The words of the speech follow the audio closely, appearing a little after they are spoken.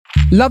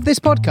Love this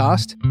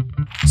podcast?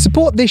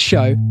 Support this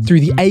show through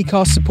the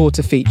Acast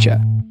supporter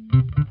feature.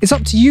 It's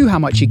up to you how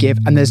much you give,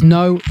 and there's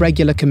no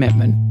regular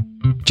commitment.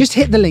 Just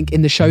hit the link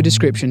in the show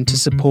description to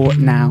support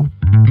now.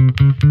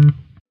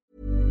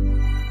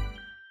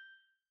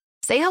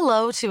 Say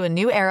hello to a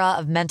new era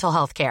of mental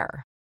health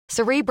care.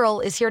 Cerebral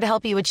is here to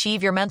help you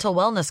achieve your mental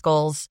wellness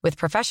goals with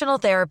professional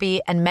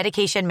therapy and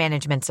medication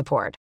management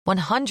support.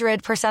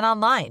 100%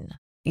 online.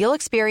 You'll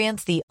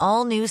experience the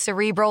all-new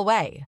Cerebral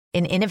Way,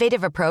 an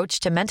innovative approach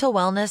to mental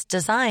wellness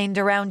designed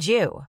around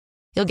you.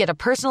 You'll get a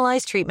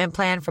personalized treatment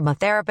plan from a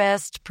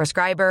therapist,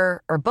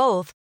 prescriber, or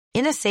both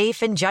in a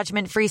safe and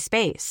judgment-free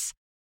space.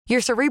 Your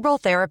Cerebral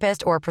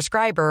therapist or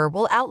prescriber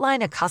will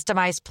outline a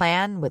customized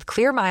plan with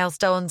clear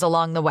milestones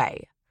along the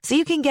way, so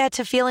you can get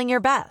to feeling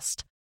your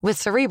best.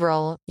 With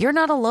Cerebral, you're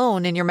not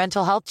alone in your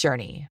mental health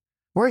journey.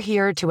 We're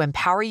here to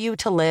empower you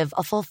to live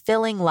a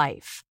fulfilling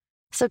life.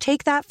 So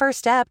take that first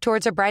step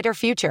towards a brighter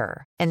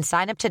future and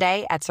sign up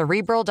today at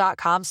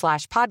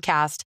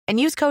Cerebral.com/podcast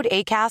and use code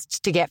ACAST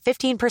to get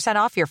 15%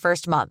 off your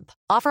first month.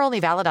 Offer only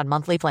valid on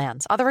monthly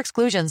plans. Other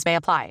exclusions may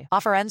apply.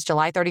 Offer ends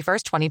July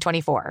 31st,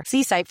 2024.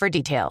 See site for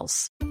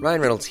details. Ryan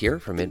Reynolds here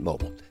from Mint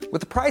Mobile. With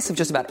the price of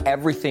just about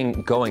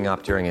everything going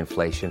up during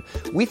inflation,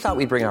 we thought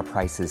we'd bring our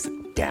prices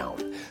down.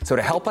 So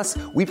to help us,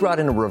 we brought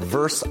in a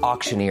reverse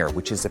auctioneer,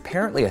 which is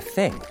apparently a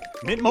thing.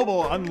 Mint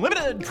Mobile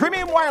Unlimited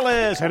Premium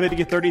Wireless. How to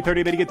get 30,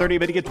 30, bit to get 30,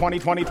 bit to get 20,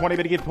 20, 20,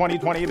 bit to get 20,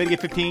 20, bit to get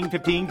 15,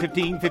 15,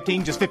 15,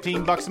 15, just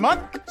 $15 a month?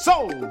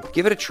 Sold!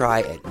 Give it a try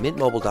at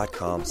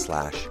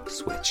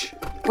mintmobile.com/switch.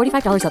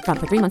 $45 up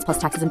front for 3 months plus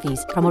taxes and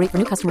fees. Promo rate for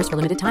new customers for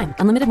limited time.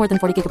 Unlimited more than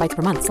 40 gigabytes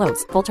per month.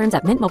 Slows full terms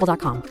at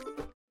mintmobile.com.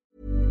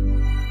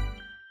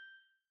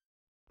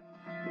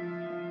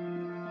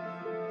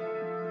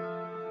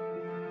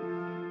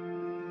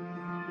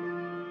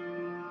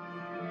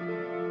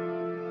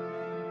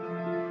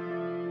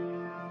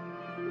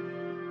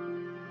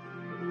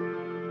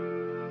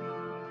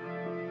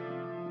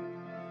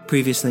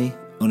 Previously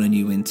on A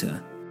New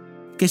Winter.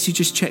 Guess you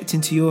just checked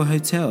into your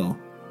hotel?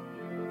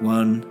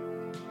 One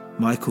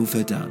Michael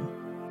Verdun.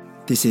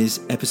 This is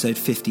episode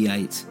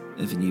 58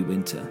 of A New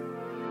Winter.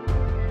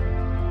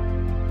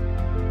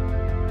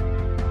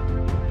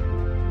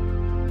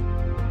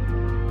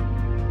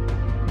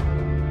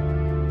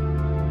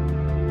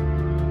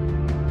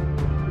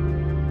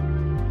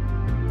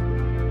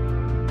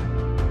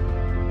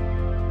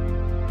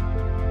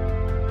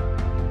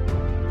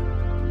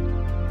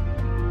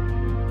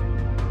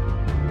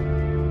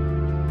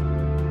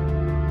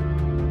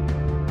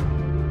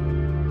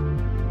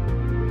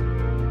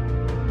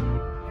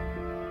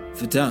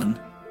 Verdun?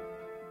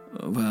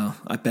 Well,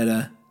 I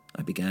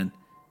began.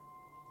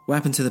 What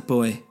happened to the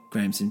boy?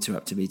 Grahams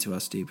interrupted me to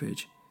ask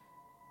Dubridge.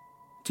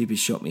 Dubridge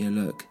shot me a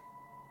look.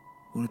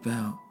 What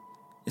about?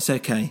 It's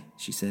okay,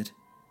 she said.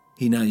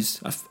 He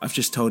knows. I've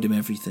just told him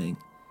everything.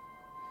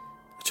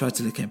 I tried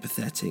to look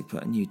empathetic,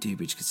 but I knew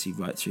Dubridge could see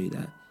right through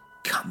that.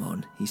 Come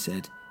on, he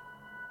said.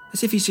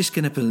 As if he's just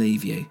going to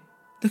believe you.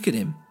 Look at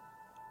him.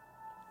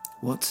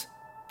 What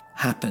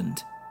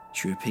happened?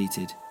 She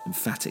repeated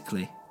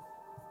emphatically.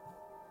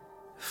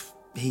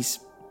 He's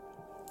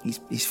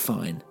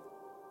fine.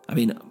 I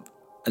mean,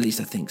 at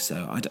least I think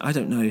so. I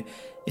don't know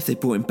if they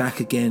brought him back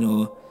again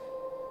or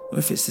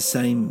if it's the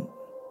same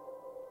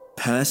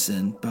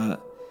person,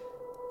 but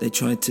they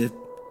tried to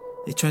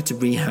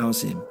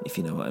rehouse him, if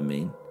you know what I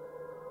mean.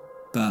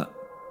 But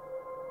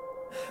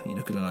you're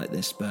not going to like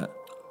this, but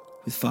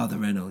with Father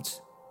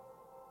Reynolds.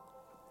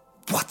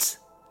 What?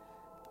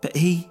 But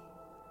I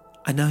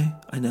know,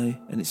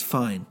 and it's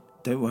fine.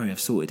 Don't worry, I've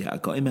sorted it. I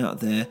got him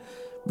out there.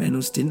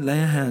 Reynolds didn't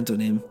lay a hand on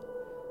him.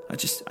 I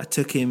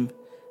took him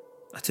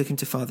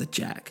to Father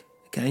Jack,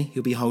 okay?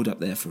 He'll be holed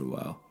up there for a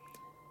while.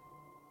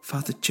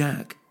 Father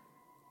Jack?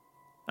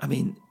 I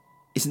mean,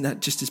 isn't that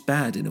just as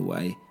bad in a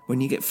way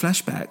when you get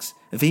flashbacks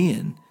of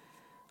Ian?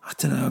 I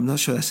don't know, I'm not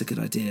sure that's a good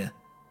idea.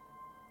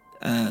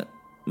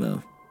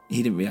 Well,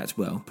 he didn't react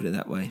well, put it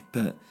that way.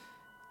 But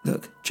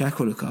look, Jack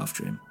will look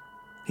after him.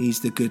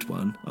 He's the good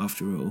one,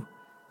 after all.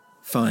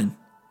 Fine.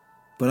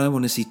 But I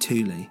want to see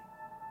Thule.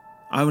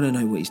 I want to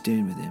know what he's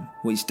doing with him,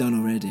 what he's done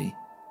already.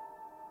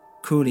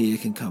 Crawley here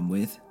can come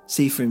with,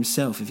 see for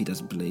himself if he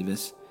doesn't believe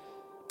us.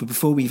 But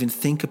before we even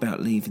think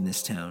about leaving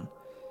this town,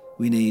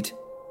 we need...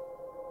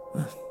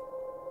 Well,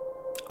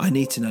 I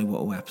need to know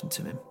what will happen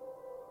to him.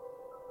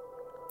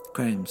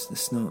 Grahams, the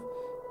snot,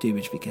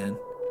 Dubridge began.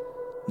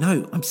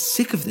 No, I'm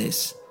sick of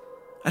this.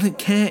 I don't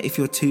care if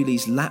you're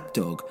Thule's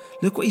lapdog.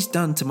 Look what he's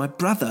done to my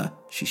brother,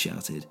 she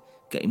shouted,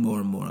 getting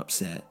more and more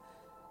upset.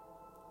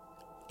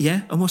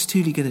 Yeah, and what's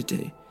Thule going to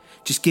do?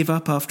 Just give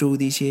up after all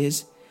these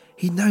years?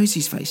 He knows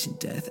he's facing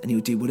death and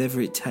he'll do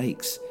whatever it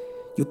takes.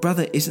 Your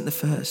brother isn't the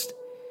first.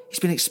 He's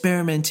been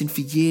experimenting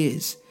for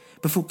years,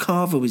 before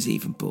Carver was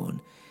even born.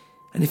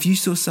 And if you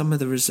saw some of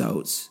the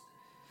results,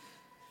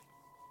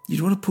 you'd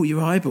want to pull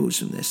your eyeballs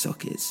from their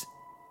sockets.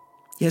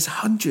 He has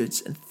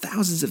hundreds and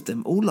thousands of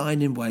them all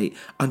lying in wait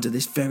under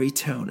this very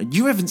town, and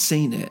you haven't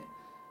seen it.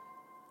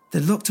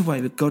 They're locked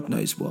away with God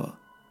knows what.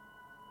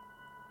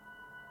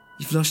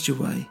 You've lost your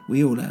way.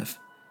 We all have.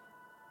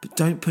 But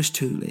don't push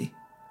Thule,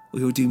 or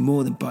he'll do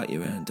more than bite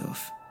your hand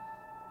off.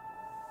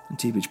 And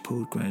Dubridge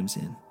pulled Grams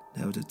in,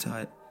 held her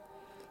tight.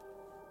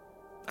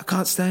 I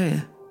can't stay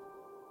here.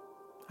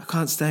 I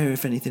can't stay here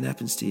if anything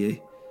happens to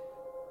you.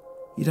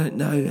 You don't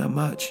know how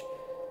much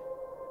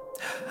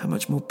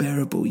more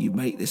bearable you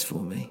make this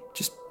for me.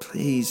 Just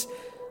please,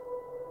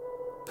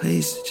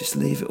 just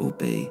leave it all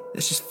be.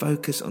 Let's just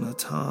focus on our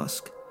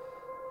task.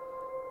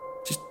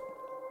 Just,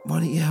 why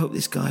don't you help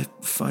this guy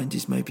find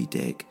his Moby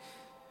Dick?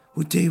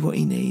 We'll do what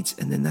he needs,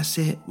 and then that's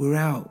it. We're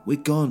out. We're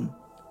gone.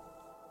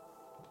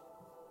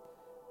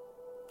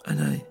 I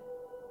know,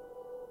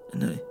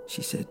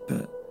 she said,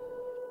 but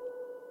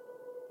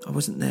I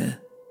wasn't there.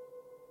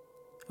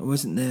 I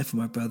wasn't there for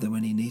my brother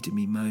when he needed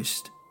me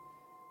most.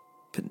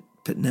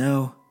 But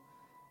now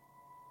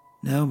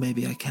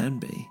maybe I can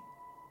be.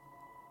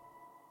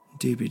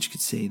 Dubridge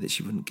could see that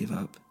she wouldn't give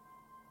up.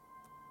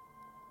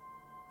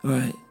 All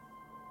right,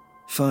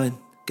 fine,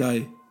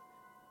 go.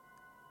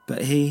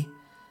 But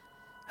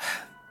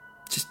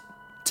just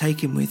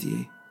take him with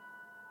you.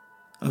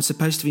 I'm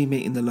supposed to be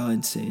meeting the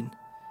line soon,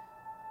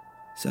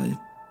 so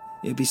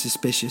it'd be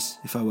suspicious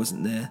if I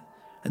wasn't there,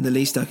 and the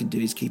least I can do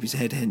is keep his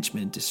head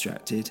henchmen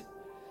distracted.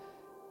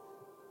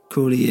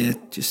 Crawley here,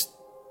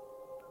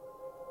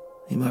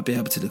 he might be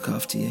able to look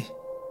after you.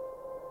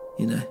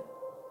 You know,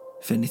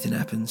 if anything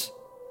happens.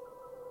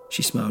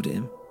 She smiled at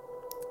him.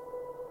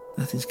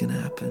 Nothing's going to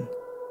happen,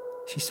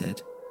 she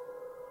said.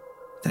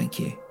 Thank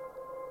you.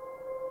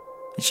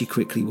 And she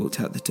quickly walked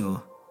out the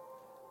door.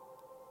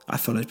 I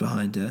followed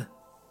behind her.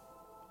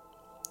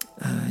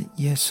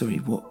 Sorry,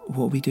 what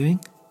are we doing?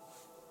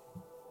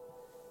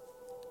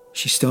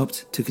 She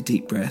stopped, took a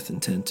deep breath and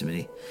turned to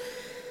me.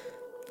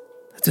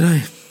 I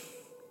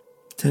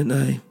don't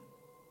know.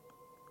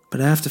 But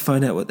I have to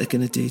find out what they're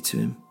going to do to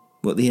him,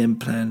 what the end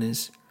plan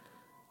is.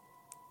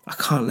 I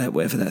can't let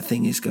whatever that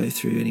thing is go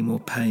through any more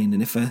pain,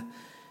 and if I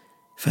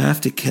have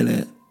to kill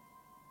it,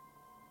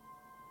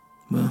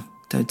 well,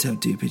 don't tell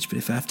Dubridge, but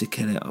if I have to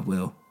kill it, I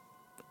will.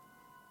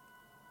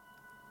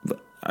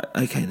 But,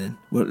 okay then,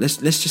 well, let's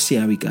just see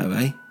how we go,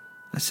 eh?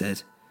 I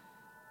said.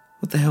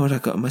 What the hell had I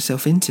gotten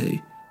myself into?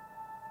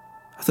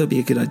 I thought it'd be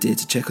a good idea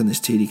to check on this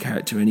Thule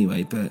character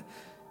anyway, but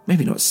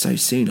maybe not so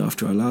soon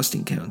after our last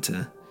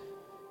encounter.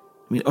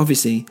 I mean,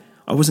 obviously,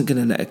 I wasn't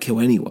going to let her kill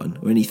anyone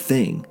or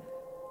anything,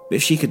 but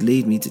if she could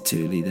lead me to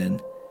Thule,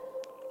 then,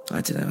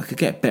 I don't know, I could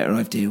get a better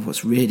idea of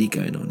what's really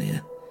going on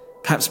here.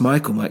 Perhaps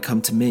Michael might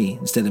come to me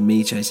instead of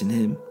me chasing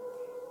him.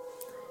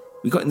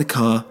 We got in the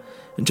car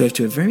and drove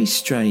to a very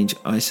strange,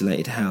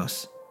 isolated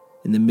house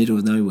in the middle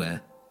of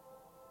nowhere.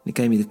 It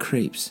gave me the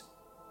creeps.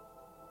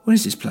 What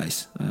is this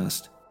place? I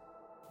asked.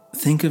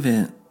 Think of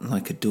it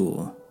like a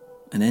door,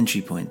 an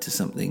entry point to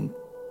something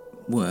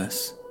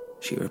worse,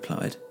 she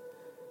replied.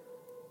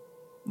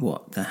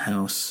 What, the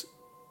house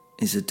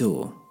is a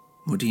door?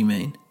 What do you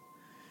mean?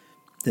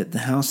 That the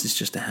house is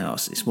just a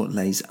house, it's what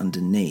lays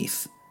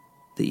underneath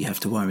that you have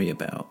to worry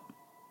about.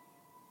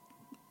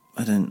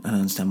 I don't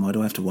understand, why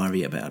do I have to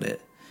worry about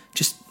it?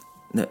 Just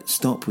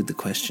stop with the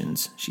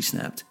questions, she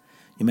snapped.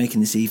 You're making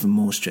this even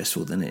more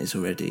stressful than it is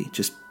already.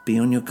 Just be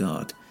on your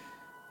guard.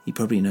 He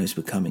probably knows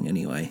we're coming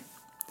anyway.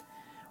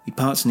 We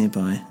parked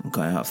nearby and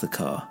got out of the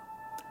car.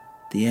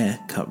 The air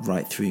cut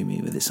right through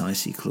me with its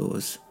icy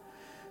claws.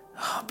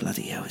 Oh,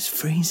 bloody hell, it's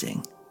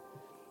freezing.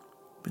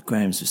 But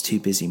Grams was too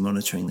busy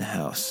monitoring the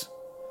house.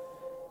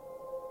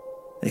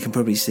 They can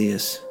probably see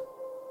us.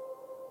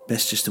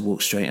 Best just to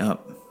walk straight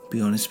up,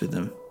 be honest with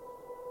them.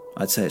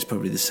 I'd say it's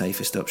probably the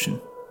safest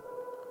option.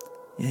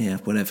 Yeah,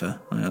 whatever,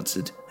 I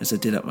answered, as I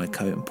did up my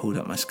coat and pulled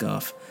up my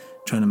scarf,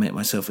 trying to make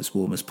myself as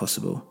warm as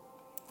possible.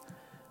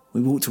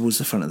 We walked towards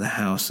the front of the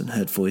house and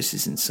heard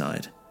voices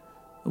inside.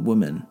 A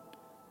woman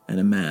and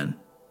a man,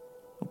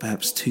 or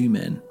perhaps two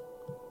men.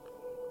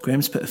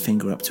 Grams put a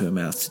finger up to her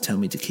mouth to tell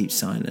me to keep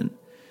silent.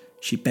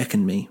 She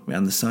beckoned me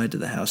round the side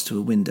of the house to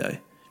a window.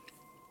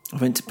 I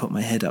went to put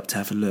my head up to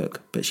have a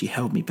look, but she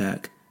held me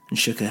back and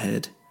shook her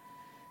head.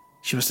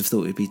 She must have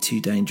thought it would be too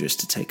dangerous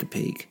to take a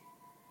peek.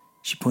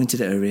 She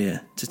pointed at her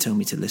ear to tell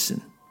me to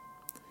listen.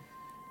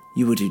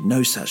 You will do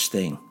no such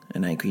thing,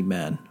 an angry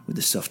man with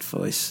a soft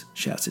voice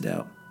shouted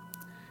out.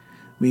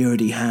 We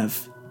already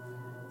have.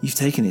 You've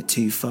taken it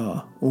too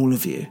far, all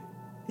of you.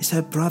 It's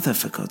her brother,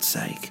 for God's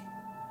sake.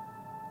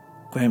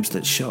 Grams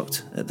looked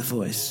shocked at the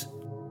voice.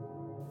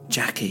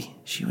 Jackie,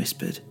 she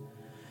whispered.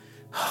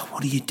 Oh,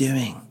 what are you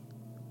doing?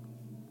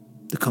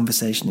 The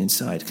conversation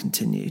inside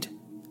continued.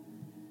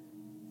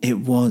 It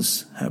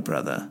was her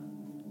brother.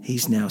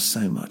 He's now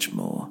so much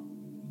more.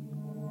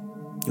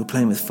 You're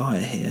playing with fire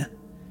here.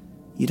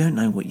 You don't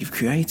know what you've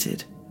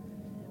created.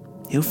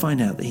 He'll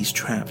find out that he's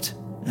trapped,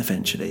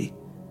 eventually,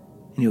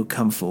 and he'll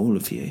come for all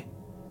of you.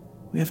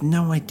 We have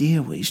no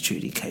idea what he's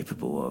truly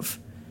capable of.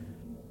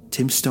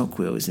 Tim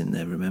Stockwell is in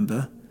there,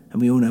 remember?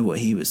 And we all know what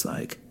he was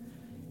like.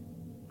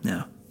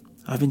 Now,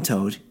 I've been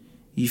told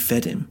you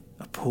fed him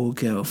a poor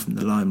girl from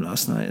the Lime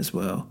last night as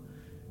well.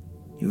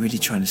 You're really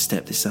trying to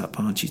step this up,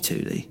 aren't you,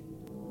 Thule?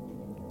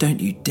 Don't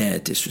you dare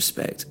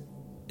disrespect.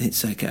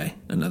 It's okay,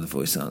 another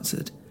voice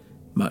answered,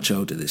 much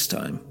older this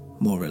time,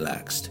 more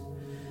relaxed.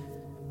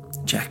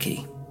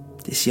 Jackie,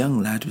 this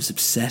young lad was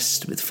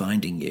obsessed with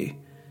finding you,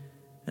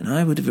 and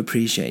I would have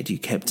appreciated you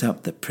kept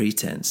up the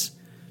pretense,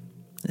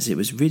 as it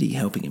was really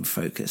helping him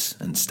focus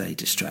and stay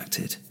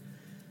distracted.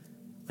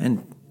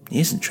 And he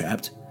isn't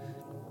trapped.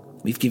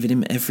 We've given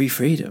him every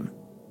freedom.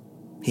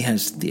 He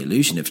has the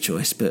illusion of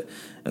choice, but,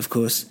 of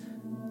course,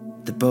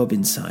 the Bob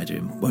inside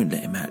him won't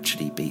let him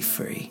actually be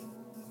free.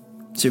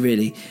 So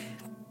really,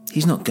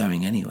 he's not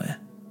going anywhere.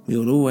 We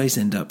will always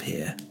end up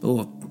here,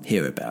 or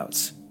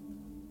hereabouts.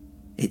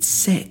 It's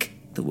sick,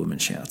 the woman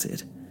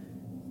shouted.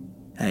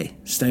 Hey,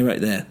 stay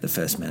right there, the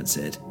first man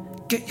said.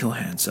 Get your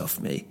hands off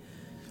me.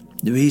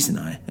 Louise and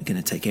I are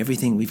going to take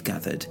everything we've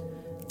gathered,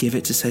 give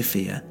it to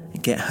Sophia,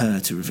 and get her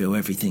to reveal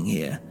everything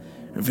here,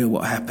 reveal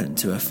what happened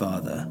to her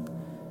father.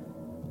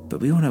 But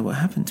we all know what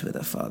happened to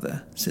her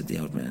father, said the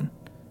old man.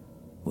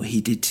 What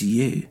he did to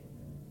you.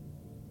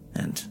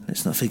 And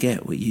let's not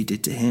forget what you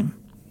did to him.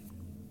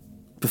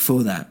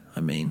 Before that, I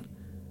mean,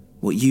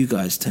 what you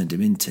guys turned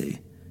him into,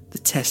 the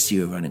tests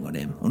you were running on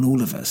him, on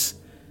all of us.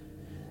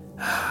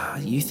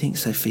 You think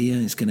Sophia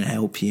is going to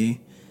help you?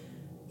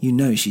 You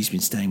know she's been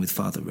staying with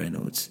Father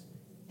Reynolds.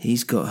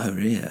 He's got her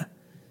ear.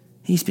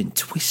 He's been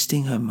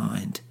twisting her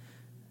mind,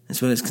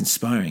 as well as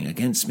conspiring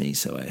against me,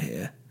 so I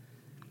hear.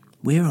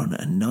 We're on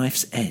a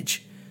knife's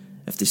edge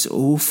of this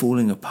all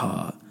falling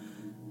apart,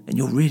 and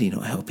you're really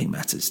not helping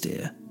matters,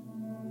 dear.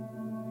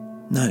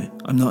 No,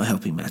 I'm not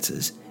helping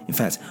matters. In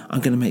fact,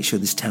 I'm going to make sure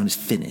this town is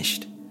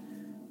finished.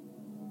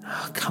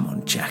 Oh, come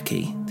on,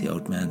 Jackie, the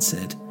old man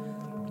said.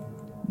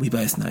 We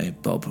both know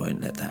Bob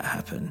won't let that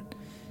happen.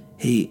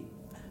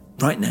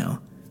 Right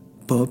now,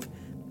 Bob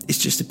is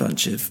just a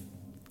bunch of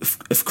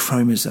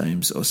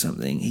chromosomes or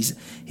something.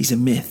 He's a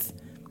myth.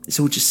 It's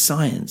all just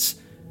science.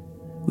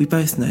 We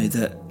both know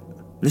that...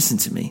 Listen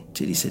to me,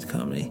 Judy said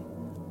calmly.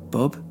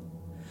 Bob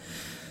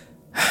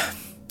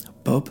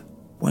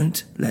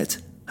won't let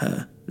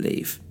her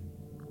leave.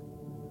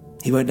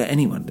 He won't let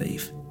anyone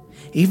leave.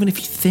 Even if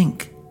you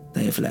think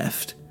they have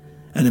left,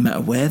 and no matter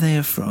where they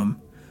are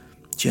from,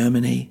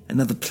 Germany,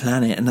 another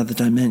planet, another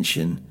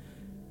dimension,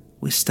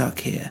 we're stuck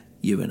here,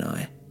 you and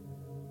I.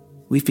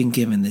 We've been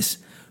given this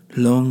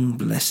long,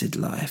 blessed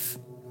life,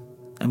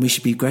 and we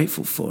should be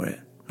grateful for it,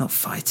 not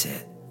fight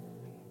it.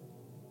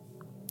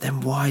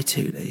 Then why,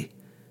 Thule?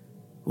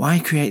 Why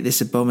create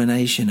this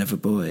abomination of a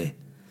boy?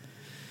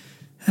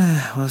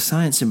 Well,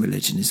 science and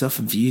religion is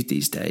often viewed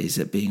these days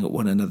as being at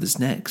one another's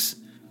necks.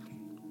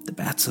 The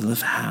battle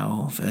of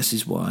how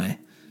versus why.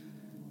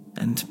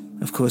 And,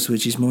 of course,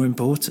 which is more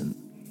important.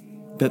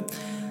 But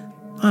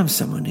I'm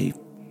someone who,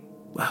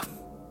 well,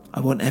 I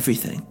want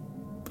everything.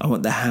 I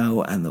want the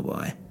how and the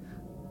why.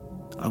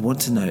 I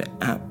want to know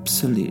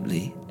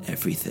absolutely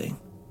everything.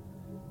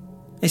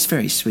 It's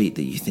very sweet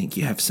that you think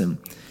you have some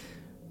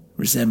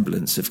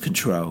resemblance of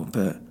control,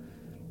 but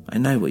I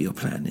know what your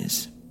plan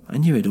is. I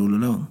knew it all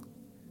along.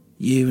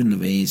 You and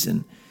Louise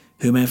and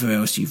whomever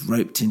else you've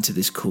roped into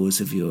this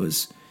cause of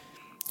yours.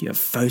 You have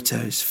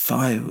photos,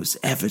 files,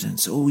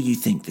 evidence, all you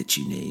think that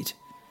you need.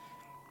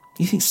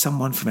 You think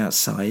someone from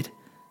outside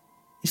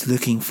is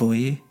looking for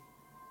you,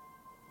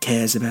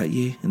 cares about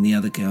you and the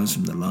other girls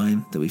from the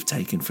line that we've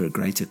taken for a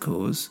greater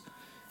cause?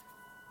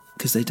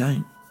 Because they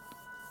don't.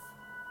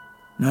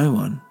 No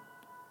one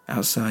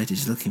outside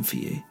is looking for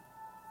you.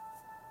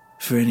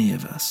 For any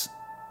of us.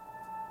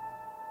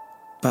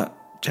 But,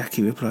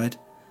 Jackie replied,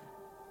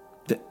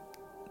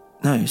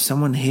 no,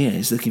 someone here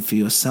is looking for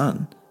your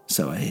son,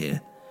 so I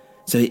hear.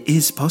 So it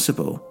is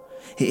possible.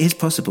 It is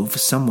possible for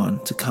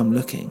someone to come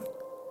looking.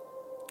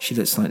 She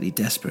looked slightly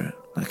desperate,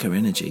 like her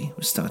energy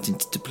was starting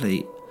to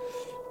deplete.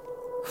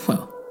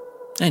 Well,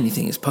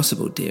 anything is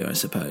possible, dear, I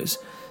suppose,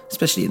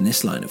 especially in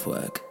this line of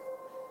work.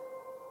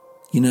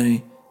 You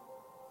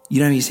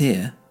know he's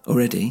here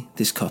already,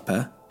 this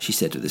copper, she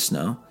said with a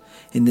snarl,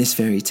 in this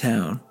very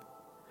town.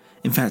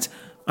 In fact,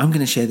 I'm going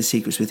to share the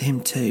secrets with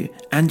him too,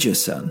 and your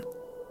son.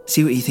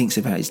 See what he thinks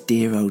about his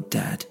dear old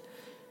dad.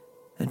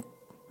 And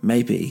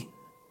maybe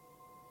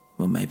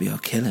I'll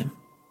kill him.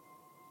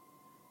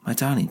 My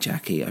darling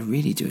Jackie, I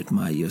really do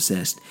admire your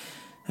zest.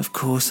 Of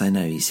course I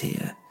know he's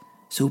here.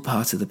 It's all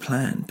part of the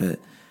plan, but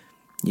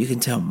you can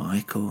tell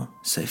Michael,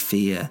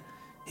 Sophia,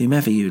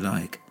 whomever you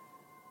like.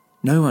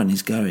 No one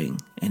is going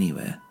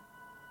anywhere.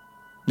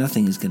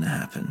 Nothing is going to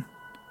happen.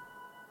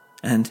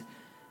 And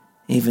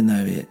even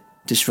though it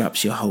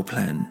disrupts your whole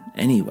plan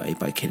anyway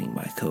by killing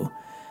Michael,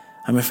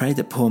 I'm afraid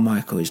that poor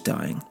Michael is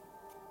dying.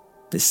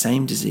 The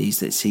same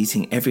disease that's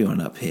eating everyone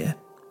up here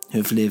who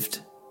have lived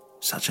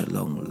such a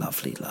long,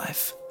 lovely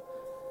life.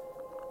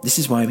 This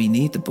is why we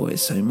need the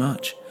boys so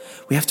much.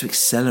 We have to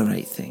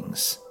accelerate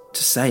things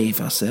to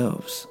save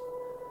ourselves.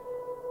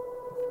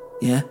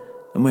 Yeah?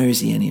 And where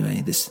is he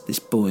anyway, this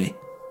boy?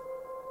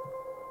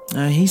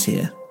 Oh, he's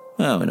here.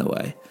 Well, in a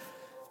way.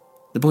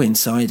 The boy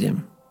inside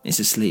him is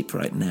asleep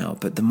right now,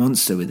 but the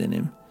monster within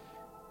him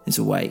is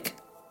awake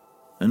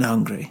and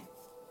hungry.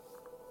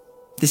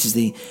 This is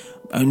the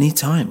only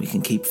time we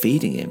can keep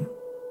feeding him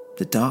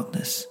the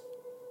darkness.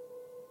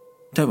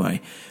 Don't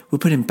worry, we'll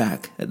put him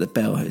back at the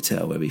Bell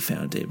Hotel where we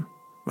found him.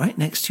 Right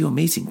next to your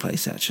meeting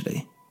place,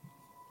 actually.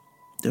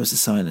 There was a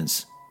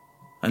silence.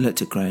 I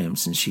looked at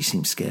Graham's and she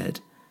seemed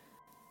scared.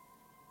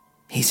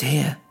 He's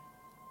here,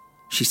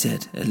 she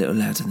said, a little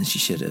louder than she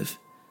should have.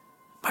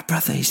 My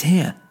brother, he's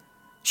here.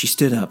 She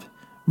stood up,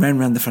 ran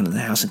round the front of the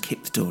house and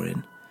kicked the door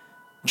in.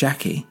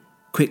 Jackie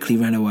quickly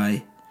ran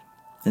away,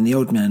 and the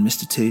old man,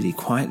 Mr. Tooley,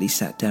 quietly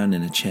sat down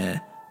in a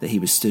chair that he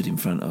was stood in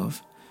front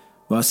of,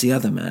 whilst the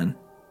other man,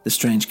 the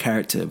strange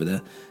character with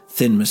a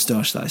thin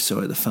moustache that I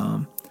saw at the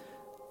farm,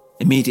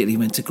 immediately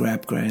went to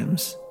grab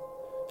Graham's.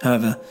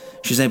 However,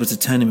 she was able to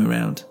turn him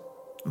around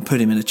and put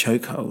him in a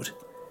chokehold,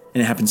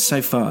 and it happened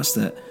so fast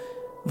that,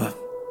 well,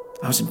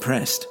 I was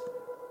impressed.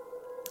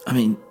 I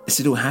mean, this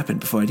had all happened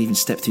before I'd even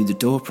stepped through the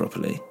door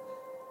properly.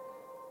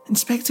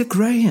 Inspector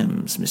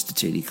Graham's, Mr.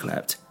 Tooley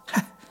clapped.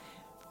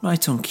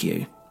 Right on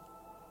cue.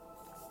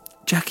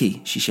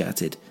 Jackie, she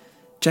shouted.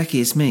 Jackie,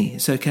 it's me,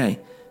 it's okay.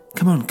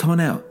 Come on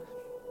out.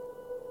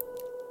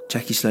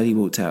 Jackie slowly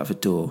walked out of a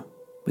door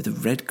with a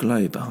red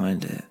glow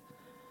behind it,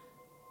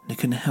 and I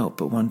couldn't help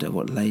but wonder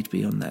what laid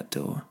beyond that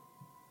door.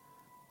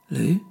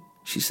 Lou,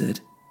 she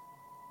said,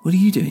 what are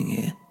you doing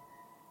here?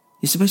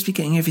 You're supposed to be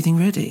getting everything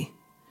ready.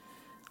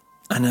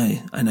 I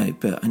know,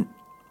 but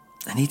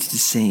I needed to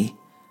see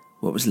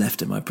what was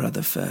left of my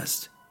brother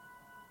first.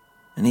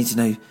 I need to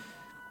know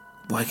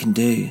what I can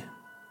do.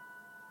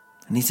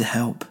 I need to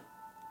help.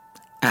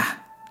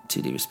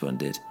 Tooley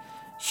responded.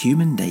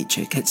 Human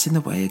nature gets in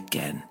the way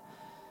again.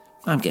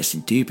 I'm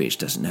guessing Dewbridge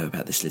doesn't know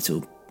about this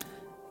little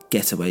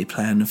getaway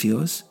plan of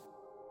yours.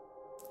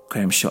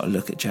 Graham shot a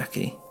look at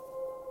Jackie.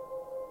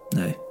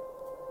 No,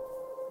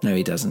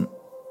 he doesn't.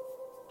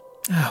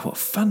 What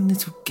fun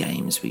little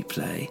games we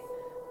play.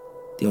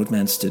 The old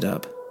man stood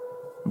up,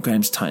 and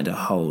Graham's tightened her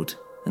hold,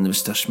 and the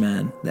moustached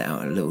man let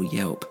out a little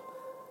yelp.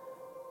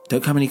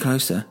 Don't come any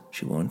closer,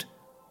 she warned.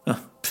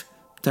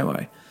 Don't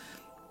worry.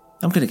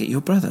 I'm going to get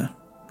your brother,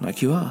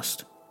 like you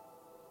asked.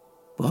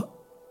 What?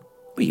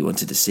 Well, you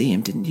wanted to see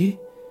him, didn't you?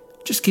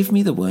 Just give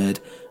me the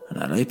word,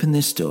 and I'll open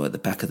this door at the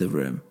back of the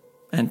room,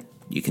 and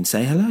you can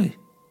say hello.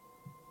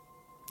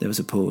 There was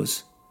a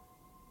pause.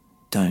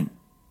 Don't,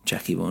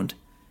 Jackie warned.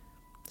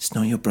 It's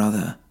not your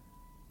brother.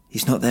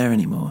 He's not there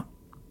anymore.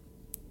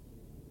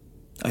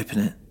 Open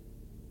it,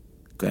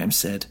 Graham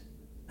said,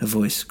 her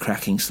voice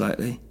cracking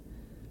slightly.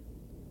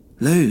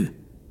 Lou,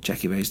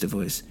 Jackie raised her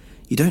voice.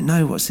 You don't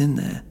know what's in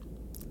there.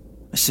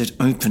 I said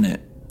open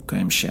it,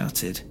 Graham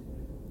shouted.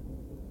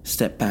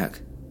 Stepped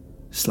back,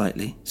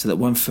 slightly, so that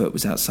one foot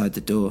was outside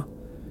the door.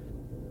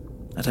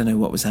 I don't know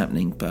what was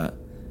happening, but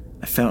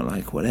I felt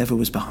like whatever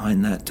was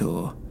behind that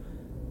door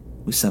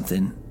was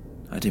something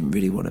I didn't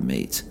really want to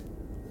meet.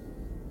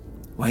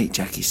 Wait,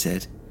 Jackie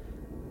said.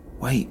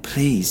 Wait,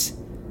 please.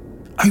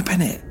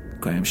 Open it,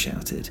 Graham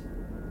shouted.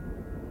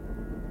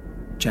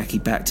 Jackie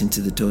backed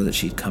into the door that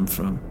she'd come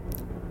from,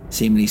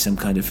 seemingly some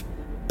kind of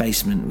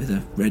basement with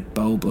a red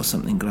bulb or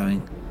something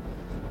glowing.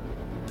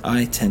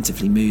 I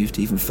tentatively moved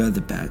even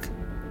further back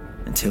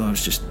until I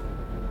was just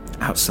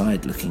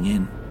outside looking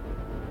in.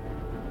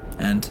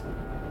 And,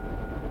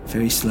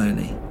 very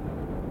slowly,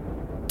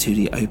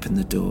 Tooley opened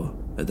the door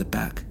at the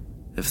back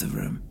of the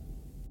room.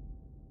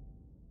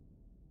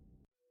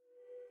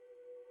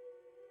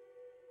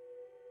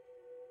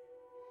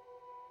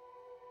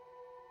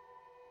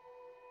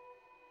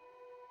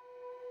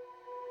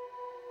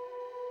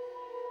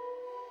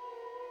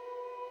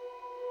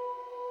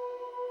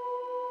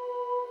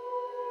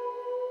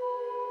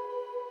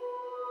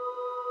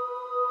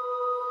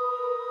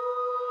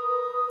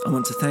 I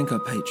want to thank our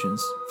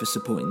patrons for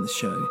supporting the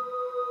show.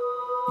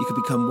 You can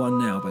become one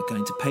now by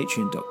going to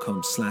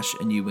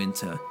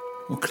patreon.com/anewwinter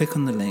or click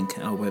on the link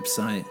at our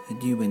website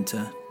at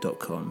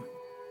newwinter.com.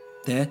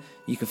 There,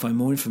 you can find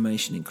more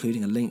information,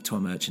 including a link to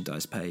our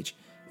merchandise page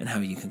and how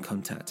you can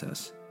contact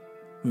us.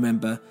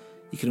 Remember,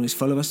 you can always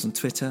follow us on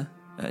Twitter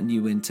at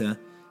anewwinter,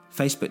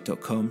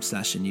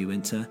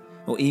 facebook.com/anewwinter,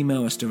 or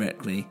email us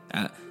directly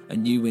at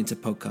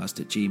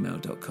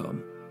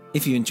anewwinterpodcast@gmail.com.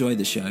 If you enjoy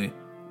the show,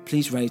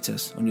 please rate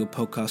us on your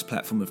podcast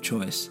platform of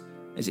choice,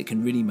 as it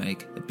can really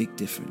make a big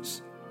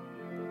difference.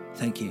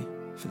 Thank you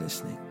for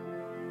listening.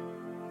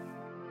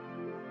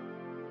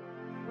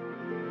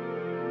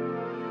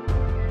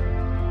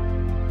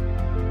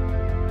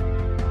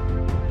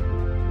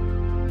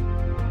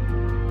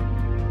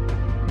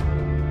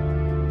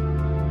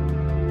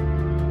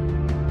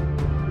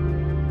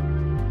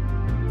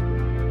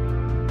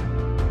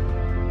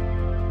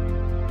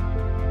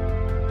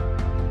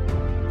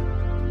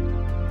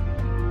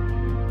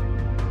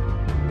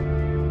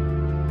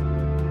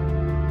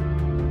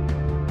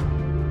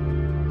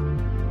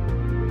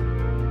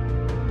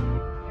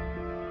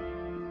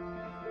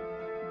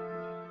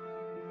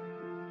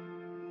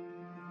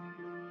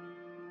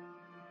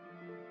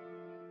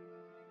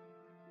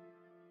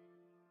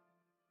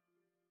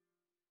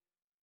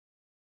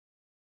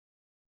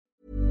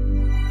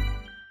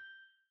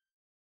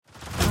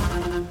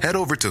 Head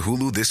over to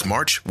Hulu this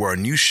March, where our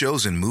new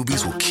shows and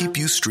movies will keep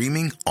you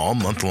streaming all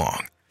month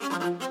long.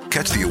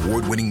 Catch the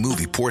award-winning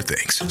movie Poor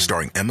Things,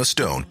 starring Emma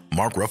Stone,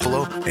 Mark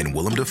Ruffalo, and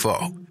Willem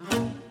Dafoe.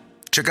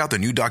 Check out the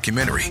new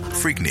documentary,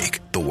 Freaknik,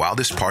 The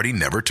Wildest Party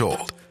Never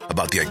Told,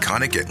 about the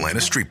iconic Atlanta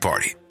Street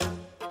Party.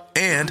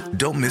 And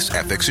don't miss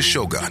FX's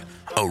Shogun,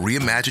 a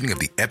reimagining of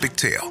the epic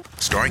tale,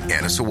 starring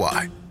Anna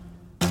Sawai.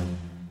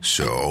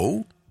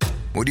 So,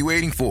 what are you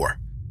waiting for?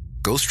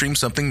 Go stream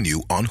something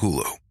new on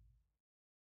Hulu.